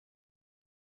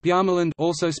Bjarmaland,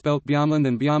 also spelt Bjarmland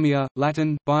and Bjarmia,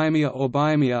 Latin, Biamia or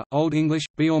Biamia, Old English,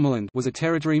 Bjarmaland, was a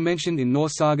territory mentioned in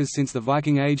Norse sagas since the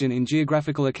Viking Age and in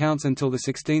geographical accounts until the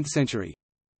 16th century.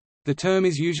 The term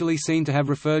is usually seen to have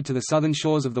referred to the southern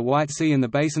shores of the White Sea and the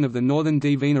basin of the northern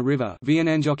Dvina River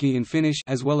in Finnish,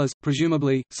 as well as,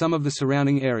 presumably, some of the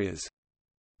surrounding areas.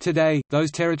 Today, those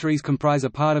territories comprise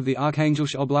a part of the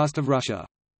Arkhangelsk Oblast of Russia.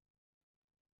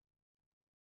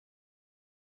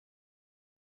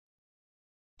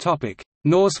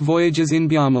 Norse voyagers in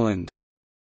Bjarmaland.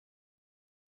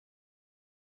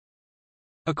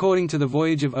 According to the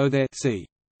Voyage of Othere c.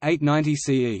 890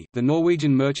 CE, the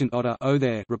Norwegian merchant Otter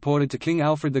Othere reported to King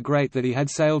Alfred the Great that he had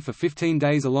sailed for 15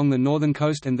 days along the northern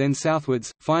coast and then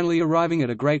southwards, finally arriving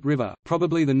at a great river,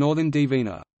 probably the northern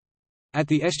Dvina. At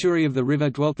the estuary of the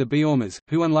river dwelt the Bjarmians,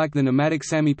 who unlike the nomadic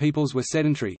Sami peoples were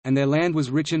sedentary, and their land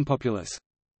was rich and populous.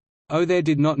 Othere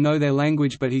did not know their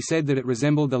language, but he said that it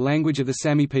resembled the language of the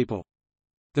Sami people.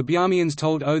 The Bjarmians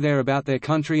told Othere about their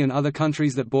country and other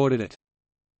countries that bordered it.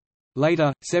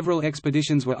 Later, several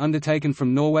expeditions were undertaken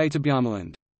from Norway to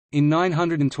Bjarmaland. In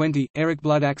 920, Erik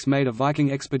Bloodaxe made a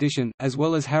Viking expedition, as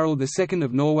well as Harald II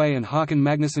of Norway and Håkon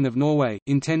Magnusson of Norway,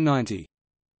 in 1090.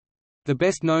 The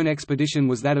best-known expedition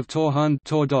was that of Thor Hund,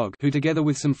 who together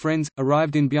with some friends,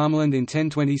 arrived in Bjarmaland in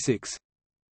 1026.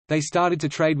 They started to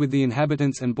trade with the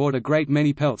inhabitants and bought a great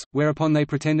many pelts, whereupon they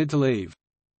pretended to leave.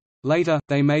 Later,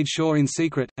 they made shore in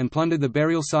secret, and plundered the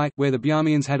burial site, where the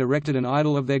Bjarmians had erected an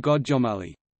idol of their god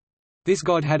Jomali. This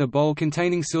god had a bowl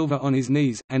containing silver on his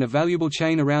knees, and a valuable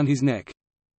chain around his neck.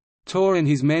 Thor and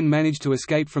his men managed to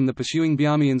escape from the pursuing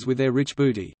Bjarmians with their rich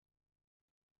booty.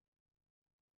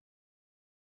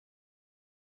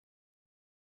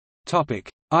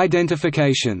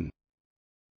 Identification.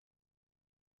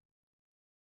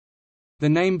 The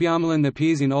name Bjarmaland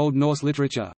appears in Old Norse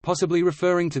literature, possibly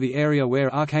referring to the area where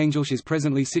Arkhangelsk is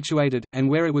presently situated, and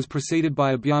where it was preceded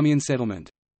by a Bjarmian settlement.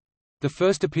 The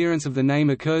first appearance of the name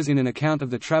occurs in an account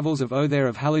of the travels of Othere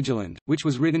of Halagerland, which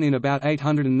was written in about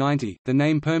 890. The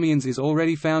name Bjarmians is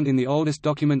already found in the oldest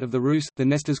document of the Rus, the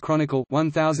Nestor's Chronicle,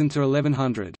 1000 to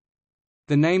 1100.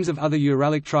 The names of other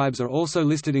Uralic tribes are also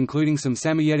listed, including some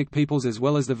Samoyedic peoples as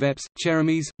well as the Veps,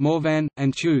 Cheremis, Morvan,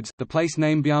 and Tudes. The place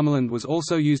name Bjarmaland was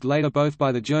also used later both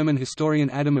by the German historian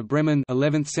Adam of Bremen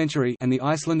 11th century and the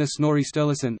Icelander Snorri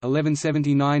Sturluson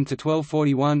 1179 to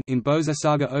 1241 in Bosa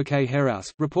Saga OK Heraus,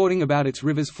 reporting about its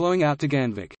rivers flowing out to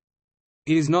Ganvik.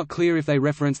 It is not clear if they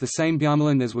reference the same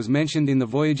Bjarmaland as was mentioned in the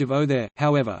Voyage of Othere,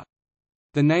 however.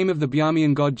 The name of the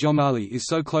Bjarmian god Jomali is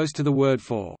so close to the word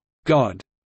for god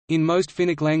in most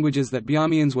Finnic languages that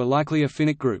Bjarmians were likely a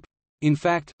Finnic group. In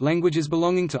fact, languages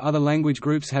belonging to other language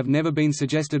groups have never been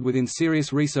suggested within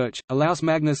serious research. Olaus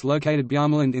Magnus located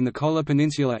Bjarmaland in the Kola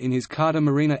Peninsula in his Carta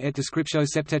Marina et Descriptio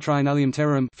Septentrionalium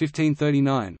Terrarum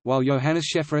 1539, while Johannes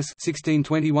Schefferus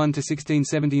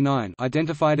 (1621–1679)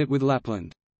 identified it with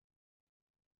Lapland.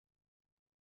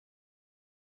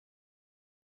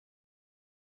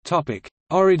 Topic: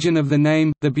 Origin of the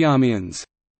name, the Bjarmians.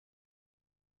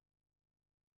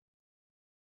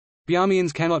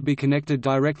 Bjarmians cannot be connected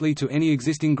directly to any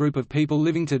existing group of people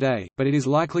living today, but it is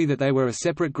likely that they were a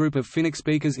separate group of Finnic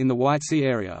speakers in the White Sea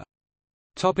area.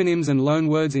 Toponyms and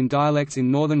loanwords in dialects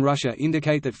in northern Russia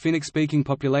indicate that Finnic-speaking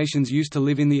populations used to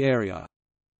live in the area.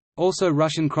 Also,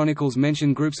 Russian chronicles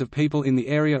mention groups of people in the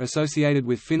area associated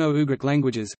with Finno-Ugric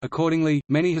languages. Accordingly,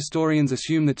 many historians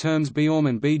assume the terms Bjorm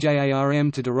and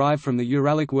Bjarm to derive from the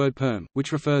Uralic word perm,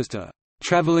 which refers to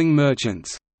traveling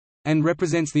merchants and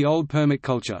represents the old Permic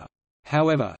culture.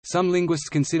 However, some linguists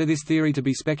consider this theory to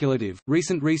be speculative.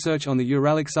 Recent research on the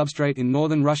Uralic substrate in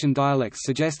northern Russian dialects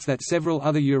suggests that several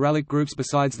other Uralic groups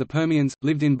besides the Permians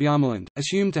lived in Bjarmaland,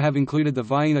 assumed to have included the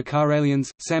Vyena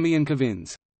Karelians, Sami and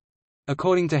Kavins.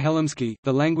 According to Helmsky,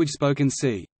 the language spoken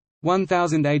c.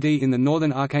 1000 AD in the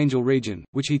northern Archangel region,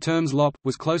 which he terms Lop,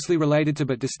 was closely related to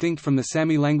but distinct from the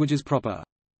Sami languages proper.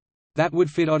 That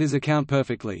would fit Otter's account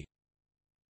perfectly.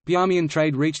 Bjarmian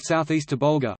trade reached southeast to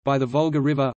Bolga, by the Volga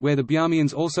River, where the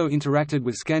Bjarmians also interacted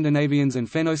with Scandinavians and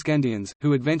Fennoscandians,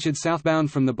 who adventured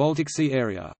southbound from the Baltic Sea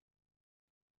area.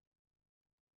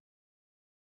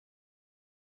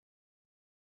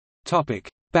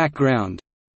 Background.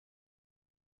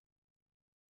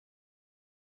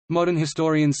 Modern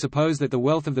historians suppose that the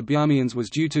wealth of the Bjarmians was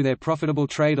due to their profitable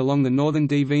trade along the northern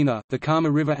Dvina, the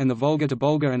Kama River and the Volga to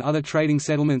Bolga and other trading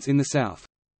settlements in the south.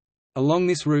 Along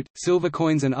this route, silver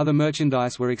coins and other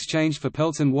merchandise were exchanged for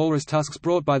pelts and walrus tusks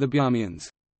brought by the Bjarmians.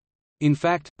 In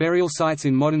fact, burial sites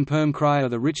in modern Perm Krai are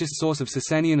the richest source of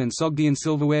Sasanian and Sogdian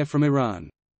silverware from Iran.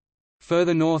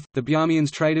 Further north, the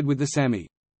Bjarmians traded with the Sami.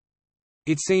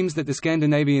 It seems that the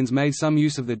Scandinavians made some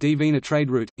use of the Divina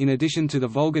trade route, in addition to the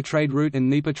Volga trade route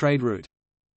and Dnieper trade route.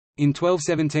 In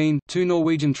 1217, two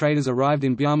Norwegian traders arrived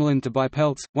in Bjarmaland to buy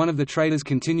pelts. One of the traders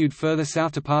continued further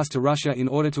south to pass to Russia in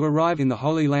order to arrive in the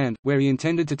Holy Land, where he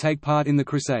intended to take part in the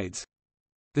Crusades.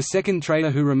 The second trader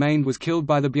who remained was killed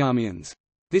by the Bjarmians.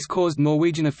 This caused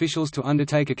Norwegian officials to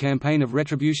undertake a campaign of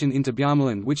retribution into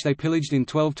Bjarmaland, which they pillaged in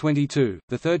 1222.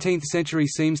 The 13th century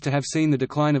seems to have seen the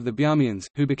decline of the Bjarmians,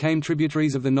 who became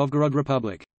tributaries of the Novgorod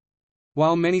Republic.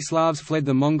 While many Slavs fled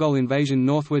the Mongol invasion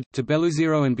northward, to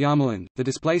Beluzero and Bjarmaland, the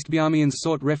displaced Bjarmians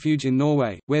sought refuge in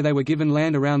Norway, where they were given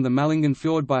land around the Malingen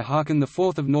Fjord by Haakon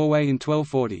IV of Norway in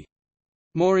 1240.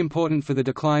 More important for the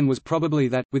decline was probably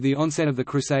that, with the onset of the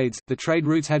Crusades, the trade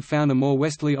routes had found a more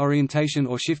westerly orientation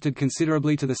or shifted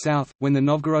considerably to the south. When the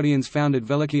Novgorodians founded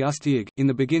Veliki Ustiag, in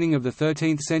the beginning of the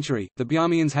 13th century, the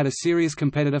Bjarmians had a serious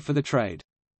competitor for the trade.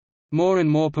 More and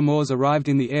more Pomors arrived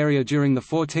in the area during the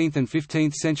 14th and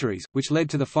 15th centuries, which led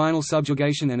to the final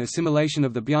subjugation and assimilation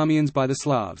of the Bjarmians by the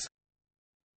Slavs.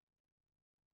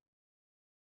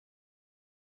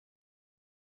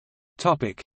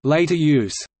 Later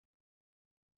use.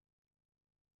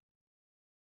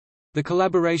 The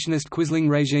collaborationist Quisling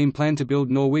regime planned to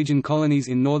build Norwegian colonies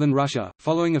in northern Russia,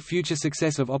 following a future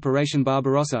success of Operation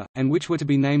Barbarossa, and which were to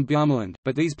be named Bjarmaland,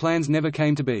 but these plans never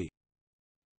came to be.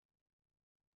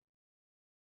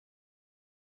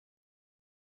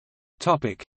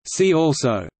 See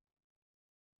also: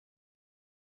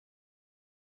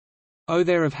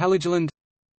 Othere of Haligeland,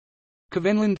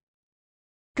 Kvenland,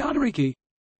 Gardariki,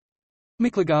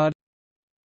 Miklagard,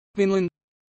 Vinland,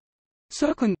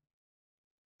 Cirkland,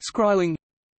 Skryling.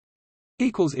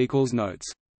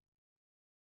 Notes